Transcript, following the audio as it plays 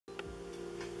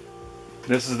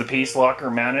This is the piece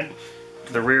locker mounted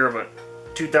to the rear of a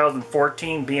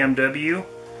 2014 BMW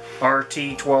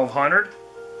RT1200.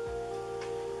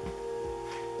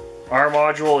 Our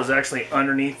module is actually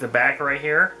underneath the back right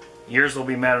here. Yours will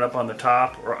be mounted up on the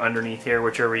top or underneath here,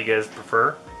 whichever you guys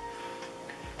prefer.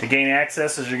 To gain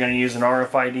access, you're going to use an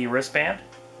RFID wristband.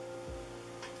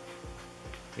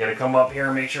 You got to come up here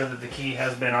and make sure that the key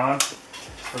has been on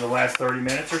for the last 30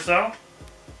 minutes or so.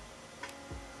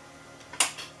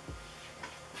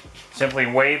 Simply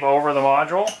wave over the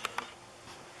module.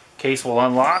 Case will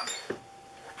unlock.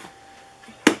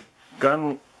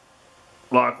 Gun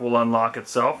lock will unlock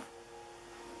itself.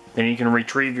 Then you can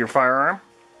retrieve your firearm.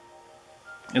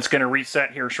 It's going to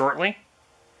reset here shortly.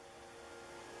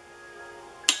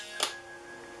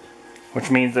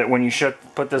 Which means that when you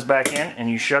put this back in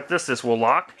and you shut this, this will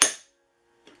lock.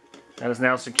 That is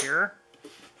now secure.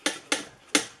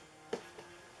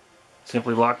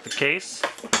 Simply lock the case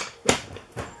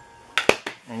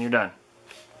and you're done.